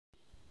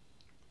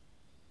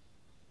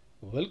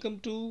Welcome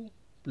to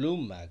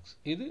Bloom maths.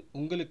 இது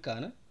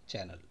உங்களுக்கான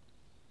channel.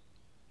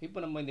 இப்போ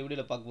நம்ம இந்த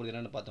வீடியோவில் பார்க்க போகிறது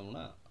என்னென்னு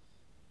பார்த்தோம்னா,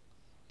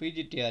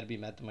 Pgtrb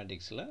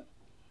மேத்தமேட்டிக்ஸில்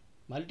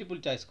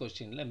மல்டிபிள் சாய்ஸ்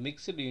கொஸ்டினில்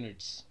மிக்ஸ்டு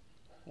யூனிட்ஸ்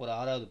ஒரு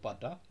 6வது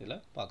பார்ட்டாக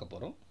இதில் பார்க்க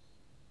போகிறோம்.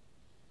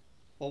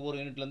 ஒவ்வொரு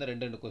யூனிட்லேருந்து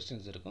ரெண்டு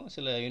கொஸ்டின்ஸ் இருக்கும்.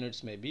 சில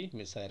யூனிட்ஸ் மேபி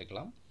மிஸ்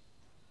ஆகிருக்கலாம்.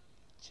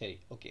 சரி,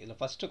 ஓகே. இதில்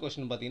ஃபஸ்ட்டு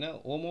கொஸ்டின் பார்த்தீங்கன்னா,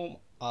 ஓமோம்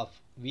ஆஃப்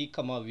v,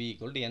 v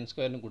 =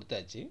 n²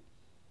 கொடுத்தாச்சு.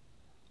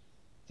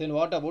 Then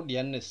what about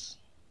n is?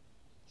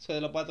 So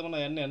இதில் பார்த்தோம்னா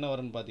என்ன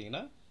வரும்னு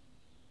பார்த்தீங்கன்னா,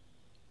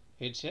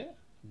 it's a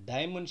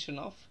dimension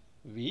of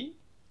v,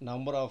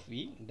 number of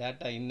v,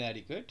 data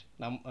inadequate,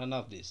 none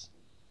of this.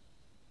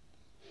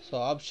 So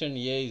option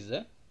A is the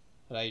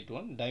right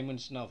one.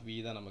 Dimension of v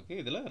தான் நமக்கு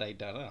இதில்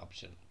ரைட்டான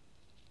option.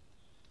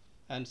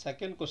 And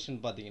second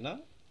question பார்த்தீங்கன்னா,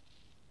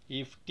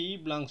 if t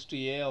belongs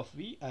to a of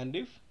v and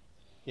if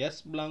s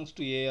belongs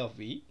to a of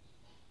v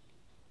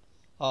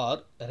or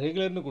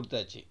ரெகுலர்னு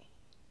கொடுத்தாச்சு,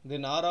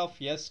 then r of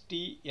s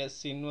t s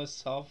inverse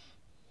of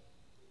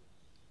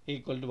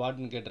equal to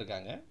வாட்னு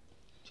கேட்டிருக்காங்க.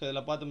 So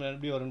இதில் பார்த்தோம்னா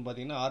எப்படி வரும்னு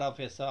பார்த்தீங்கன்னா, R of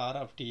எஸ்ஸா, R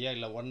of டியா,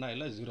 இல்லை ஒன்னா,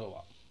 இல்லை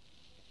ஜீரோவா.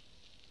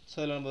 ஸோ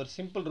இதில் நம்ம ஒரு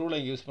சிம்பிள் ரூலை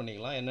யூஸ்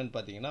பண்ணிக்கலாம். என்னென்னு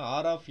பார்த்தீங்கன்னா,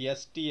 R of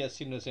S T S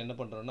inverse என்ன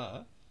பண்ணுறோன்னா,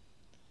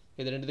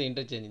 இது ரெண்டுத்தையும்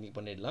இன்டர்சேஞ்சிங்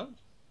பண்ணிடலாம்.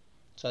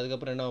 ஸோ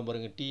அதுக்கப்புறம் என்ன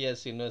பாருங்கள்,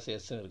 டிஎஸ் இன்வெர்ஸ்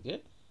எஸ்ன்னு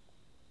இருக்குது.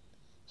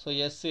 ஸோ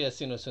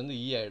எஸ் இன்வெர்ஸ் வந்து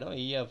இ ஆகிடும்.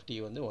 இ ஆஃப் டி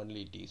வந்து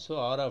only D. So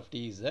R of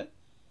D is a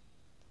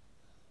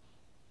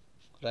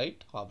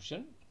right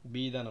option.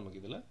 B தான் நமக்கு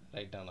இதில்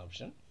ரைட்டான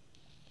ஆப்ஷன்.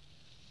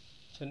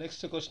 ஸோ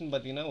நெக்ஸ்ட் கொஸ்டின்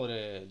பார்த்தீங்கன்னா, ஒரு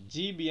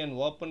GBN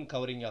open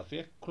covering of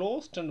A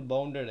closed and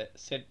bounded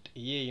set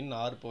A in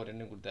R power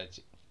என்ன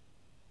கொடுத்தாச்சு.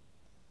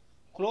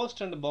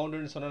 க்ளோஸ்ட் அண்ட்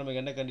பவுண்டட்னு சொன்னால்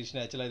நமக்கு என்ன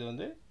கண்டிஷன்? ஆக்சுவலாக இது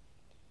வந்து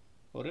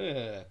ஒரு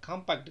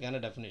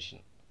காம்பேக்டுக்கான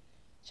டெஃபினேஷன்.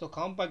 ஸோ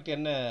காம்பேக்ட்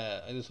என்ன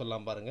இது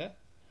சொல்லலாம் பாருங்கள்.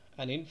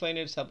 And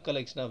infinite sub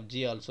collection of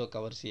G also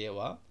covers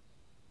Eva?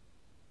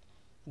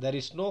 There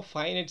is no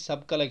finite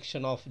sub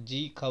collection of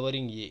G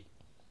covering A.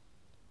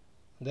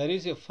 There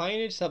is a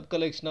finite sub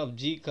collection of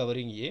G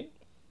covering A.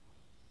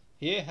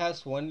 A has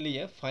only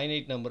a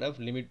finite number of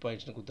limit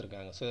points னு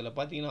கொடுத்துருக்காங்க. So இதில்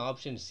பார்த்தீங்கன்னா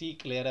option C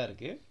கிளியராக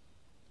இருக்குது.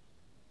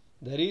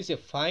 There is a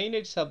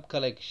finite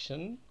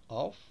subcollection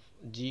of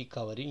G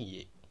covering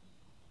A.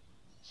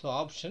 So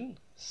option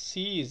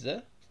C is a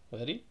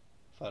very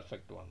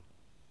perfect one.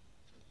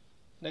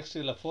 Next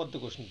இதில் fourth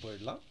question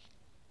போயிடலாம்.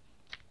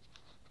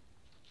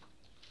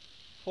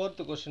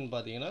 fourth question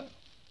பார்த்தீங்கன்னா,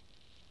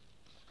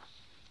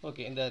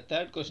 okay, இந்த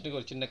தேர்ட்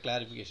கொஸ்டினுக்கு ஒரு சின்ன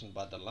கிளாரிஃபிகேஷன்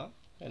பார்த்துடலாம்.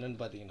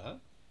 என்னென்னு பார்த்தீங்கன்னா,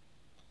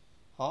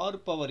 ஆர்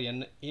பவர் என்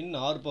இன்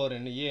ஆர் பவர்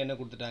என் ஏ என்ன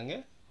கொடுத்துட்டாங்க,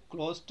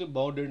 க்ளோஸ்டு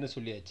பவுண்டட்னு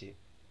சொல்லியாச்சு.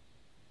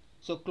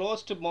 ஸோ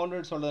க்ளோஸ்டு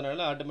பவுண்டட்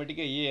சொல்கிறதுனால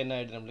ஆட்டோமேட்டிக்காக ஏ என்ன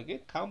ஆகிடுது நம்மளுக்கு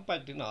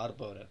காம்பேக்ட் இன் ஆர்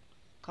பவர் என்.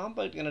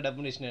 காம்பேக்டுக்கான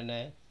டெஃபினேஷன் என்ன?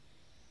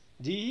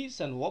 G is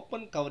an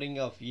open covering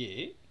of A.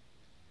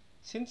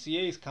 Since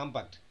A is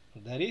compact,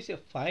 there is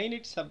a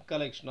finite sub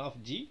collection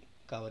of G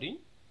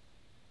covering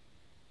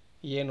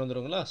ஏன்னு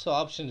வந்துடுங்களா. So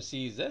option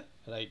C is a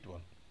right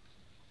one.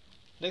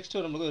 Next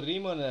நமக்கு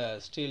Riemann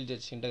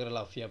ஸ்டீல்ஜெட்ஜ் integral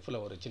of எஃப்ல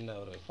ஒரு சின்ன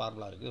ஒரு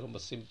formula இருக்குது. ரொம்ப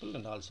simple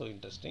and also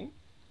interesting.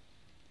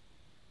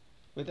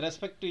 With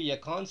respect to a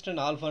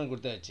constant ஆல்ஃபான்னு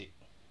கொடுத்தாச்சு.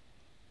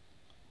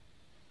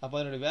 அப்போ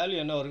அதனுடைய வேல்யூ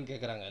என்ன வரும்னு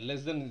கேட்குறாங்க.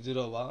 லெஸ் தென்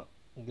ஜீரோவா,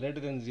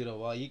 கிரேட்டர் தென்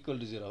ஜீரோவா,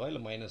 ஈக்குவல் டு ஜீரோவா,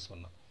 இல்லை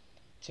 -1.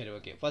 சரி,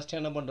 ஓகே. ஃபஸ்ட்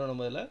என்ன பண்ணுறோம்,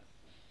 நம்ம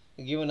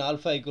இதில் given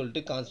alpha equal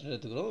to constant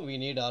எடுத்துக்கிறோம். We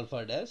need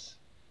alpha days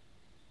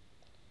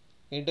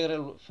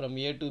integral from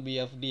A to P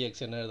F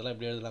dx என்ன எழுதலாம்,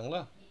 இப்படி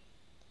எழுதலாங்களா?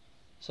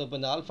 ஸோ இப்போ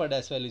இந்த ஆல்ஃபா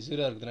டேஸ் வேல்யூ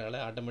 0 இருக்கிறதுனால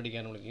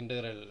ஆட்டோமேட்டிக்காக நம்மளுக்கு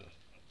இன்டெக்ரல்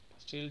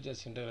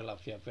ஸ்டீல்ஜெட்ஜ் இன்டெக்ரல்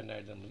ஆஃப் எஃப் என்ன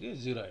ஆகிடுது, நம்மளுக்கு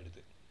 0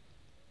 ஆகிடுது.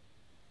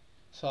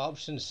 So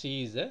option C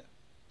is the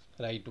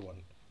right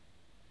one,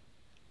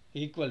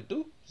 equal to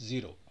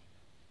 0.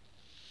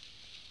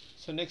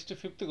 So next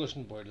fifth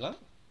question போயிடலாம்.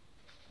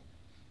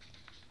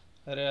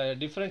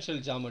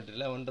 Differential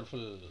ஜாமெட்ரியில்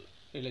wonderful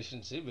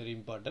relationship, very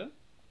important.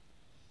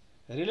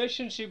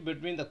 Relationship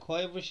between the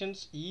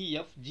coefficients E,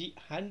 F, G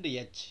and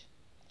H.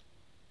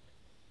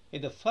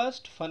 The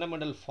first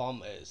fundamental form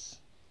is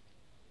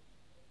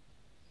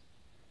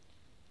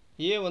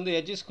A வந்து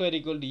h²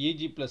 =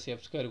 eg plus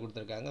f²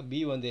 கொடுத்துருக்காங்க. B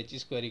வந்து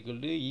h²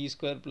 =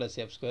 e² plus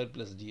f²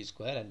 plus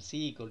g² and C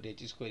 =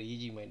 h²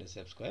 eg minus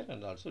f²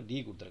 and also D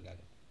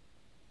கொடுத்துருக்காங்க.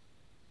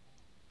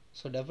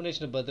 So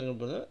டெஃபினேஷனை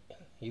பார்த்துருங்க,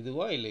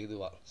 இதுவா இல்லை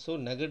இதுவா. So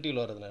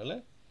negative வரதுனால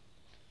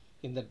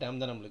இந்த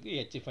டேர்ம் தான் நம்மளுக்கு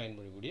h ஃபைன்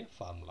பண்ணக்கூடிய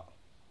ஃபார்முலா.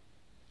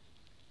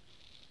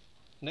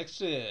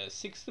 நெக்ஸ்ட்டு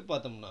சிக்ஸ்த்து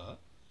பார்த்தோம்னா,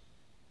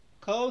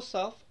 curves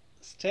of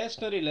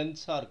stationary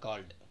lengths are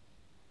called.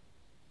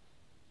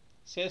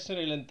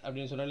 Stationery length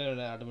அப்படின்னு சொன்னாலே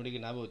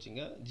ஆட்டோமேட்டிக்காக ஞாபகம்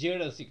வச்சுங்க,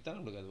 ஜியோடசிக் தான்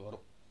நம்மளுக்கு அது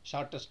வரும்.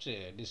 ஷார்ட்டஸ்ட்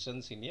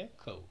டிஸ்டன்ஸ் இன் ஏ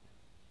கர்வ்.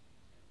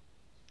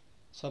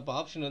 ஸோ அப்போ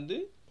ஆப்ஷன் வந்து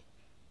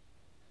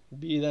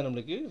பி தான்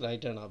நம்மளுக்கு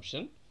ரைட்டான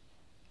ஆப்ஷன்.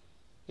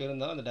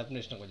 இருந்தாலும் அந்த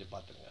டெஃபினேஷனை கொஞ்சம்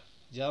பார்த்துங்க.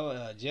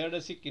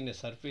 ஜியோடசிக் இன் எ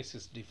surface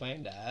is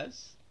defined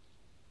as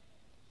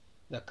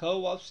the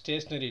curve of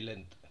stationery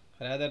length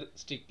rather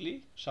strictly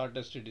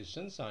shortest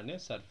distance on a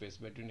surface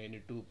between any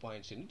two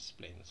points in its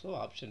plane. So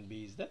option B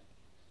is the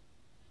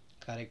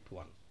correct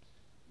one.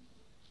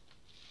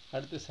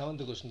 அடுத்து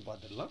 7th question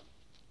பார்த்துடலாம்.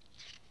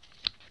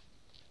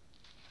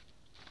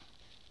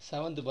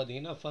 7th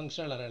பார்த்தீங்கன்னா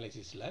functional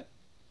அனாலிசிஸில்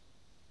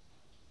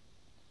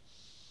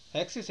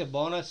x is a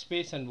Banach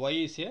space and y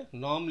is a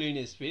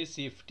non-linear space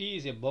if t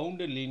is a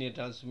bounded linear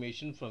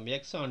transformation from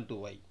x onto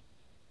y.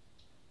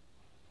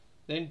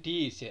 Then t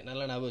is a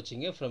நல்லா ஞாபகம்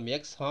வச்சுங்க from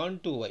x on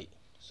to y.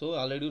 So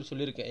already ஒரு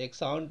சொல்லியிருக்கேன்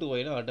x on to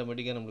y னா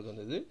ஆட்டோமேட்டிக்காக நம்மளுக்கு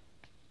வந்தது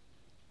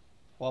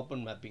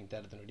open mapping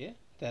தேரத்தினுடைய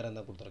theorem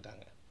தான்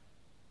கொடுத்துருக்காங்க.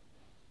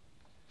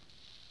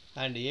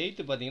 அண்ட்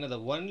 8th பார்த்தீங்கன்னா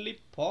the only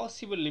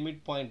possible limit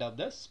point of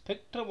the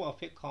spectrum of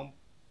a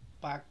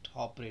compact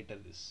operator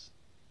is.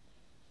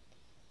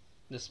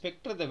 இந்த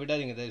ஸ்பெக்ட்ரத்தை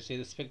விடாதீங்க தயவு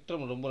செய்து.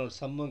 ஸ்பெக்ட்ரம் ரொம்ப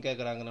சம்மம்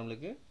கேட்குறாங்க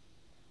நம்மளுக்கு.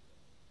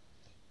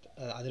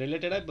 அது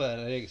ரிலேட்டடாக இப்போ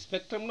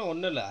ஸ்பெக்ட்ரம்னா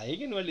ஒன்றும் இல்லை,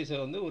 ஐகன் வேல்யூஸை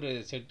வந்து ஒரு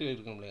செட்டு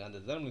இருக்கும் இல்லையா,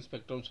 அந்த தான் நம்மளுக்கு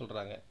ஸ்பெக்ட்ரம்னு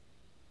சொல்கிறாங்க.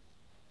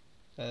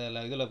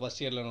 அதில் இதில்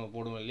ஃபஸ்ட் இயரில் நம்ம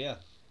போடுவோம் இல்லையா,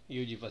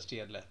 யூஜி ஃபஸ்ட்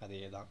இயரில்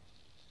அதே தான்.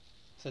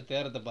 ஸோ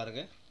தேரத்தை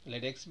பாருங்கள்.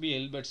 let x be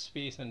Hilbert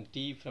space and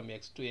t from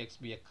x to x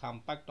be a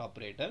compact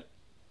operator,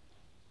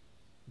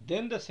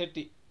 then the set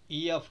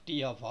E of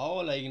t of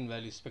all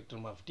eigenvalue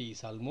spectrum of t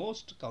is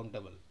almost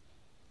countable.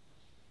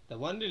 The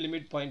only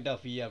limit point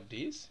of E of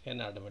t is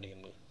என்ன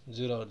automatic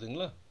 0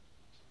 வருதுங்களா.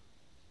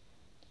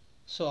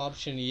 So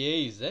option A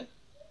is the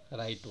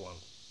right one.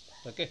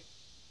 Okay.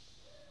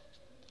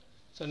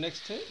 So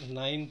next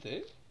 9th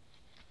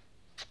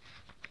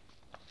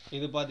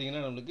இது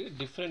பார்த்தீங்கன்னா நம்மளுக்கு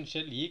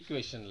differential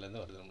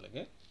ஈக்குவேஷன்லேருந்து வருது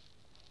நம்மளுக்கு.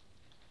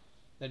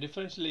 இந்த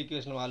differential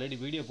equation already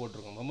video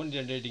போட்டிருக்கோம். Moment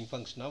generating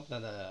function of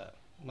அந்த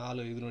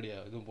 4 இதனுடைய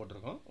இதுவும்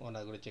போட்டிருக்கோம்.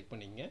 அதை கூட செக்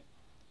பண்ணிங்க.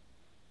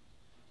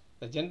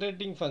 இந்த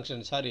ஜென்ரேட்டிங்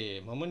ஃபங்க்ஷன்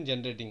மொமெண்ட்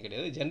ஜென்ரேட்டிங்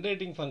கிடையாது,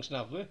 generating function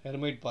of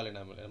Hermite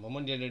polynomial.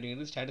 Moment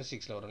generating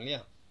ஸ்டாட்டிஸ்டிக்ஸில் வரும்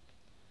இல்லையா,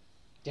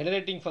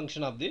 generating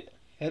function of the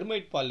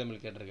Hermite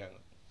polynomial கேட்டிருக்காங்க.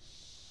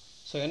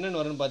 ஸோ என்னென்னு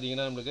வரும்னு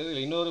பார்த்தீங்கன்னா நம்மளுக்கு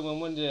இதில்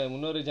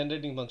இன்னொரு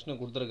ஜென்ரேட்டிங்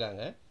ஃபங்க்ஷனும்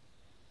கொடுத்துருக்காங்க.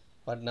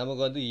 பட்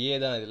நமக்கு வந்து ஏ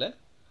தான் இதில்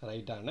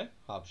ரைட்டான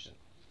ஆப்ஷன்.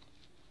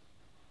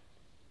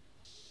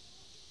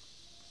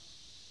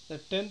 இந்த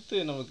 10th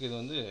நமக்கு இது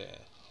வந்து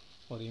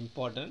ஒரு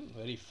important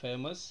very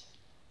famous.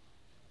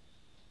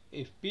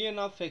 if Pn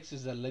of x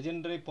is a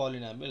legendary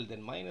polynomial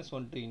then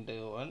 -1 to into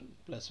 1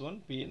 plus 1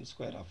 Pn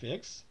square of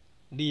x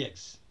dx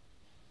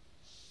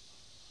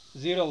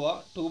 0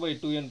 2 by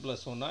 2n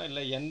plus 1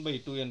 இல்லை n by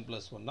 2n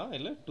plus 1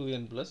 இல்லை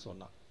 2n plus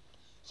 1.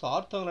 So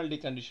orthogonality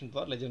condition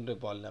for legendary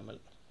polynomial,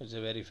 it's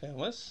a very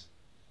famous.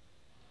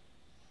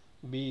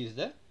 B is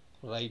the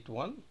right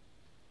one.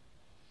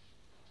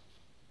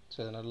 So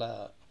இதை நல்லா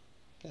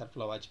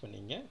கேர்ஃபுல்லாக watch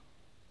பண்ணிங்க.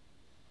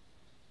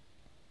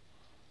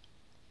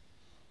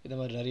 இந்த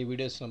மாதிரி நிறைய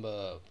videos நம்ம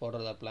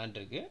போடுறதா பிளான்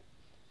இருக்குது.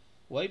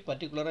 ஒய்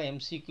பர்டிகுலராக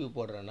எம்சிக்யூ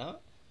போடுறேன்னா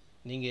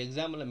நீங்கள்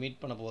எக்ஸாமில்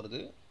மீட் பண்ண போகிறது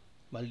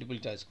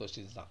மல்டிபிள் சாய்ஸ்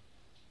கொஸ்டின்ஸ் தான்.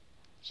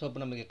 ஸோ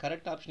இப்போ நமக்கு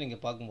கரெக்ட் ஆப்ஷன்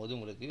நீங்கள் பார்க்கும்போது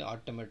உங்களுக்கு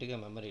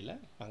ஆட்டோமேட்டிக்காக மெமரியில்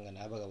அங்கே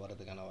ஞாபகம்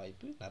வர்றதுக்கான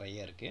வாய்ப்பு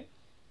நிறைய இருக்குது.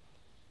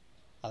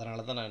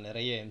 அதனால தான் நான்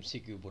நிறைய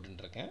எம்சிக்யூ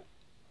போட்டுருக்கேன்.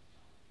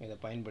 இதை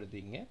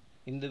பயன்படுத்திங்க.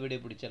 இந்த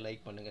வீடியோ பிடிச்சா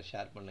லைக் பண்ணுங்கள்,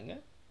 ஷேர்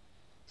பண்ணுங்கள்,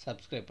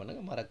 சப்ஸ்கிரைப்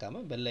பண்ணுங்கள்,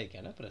 மறக்காமல் பெல்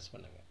ஐக்கானை ப்ரெஸ்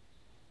பண்ணுங்கள்.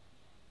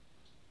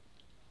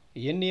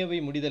 எண்ணியவை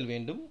முடிதல்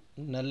வேண்டும்,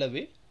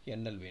 நல்லவே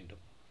எண்ணல்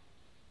வேண்டும்.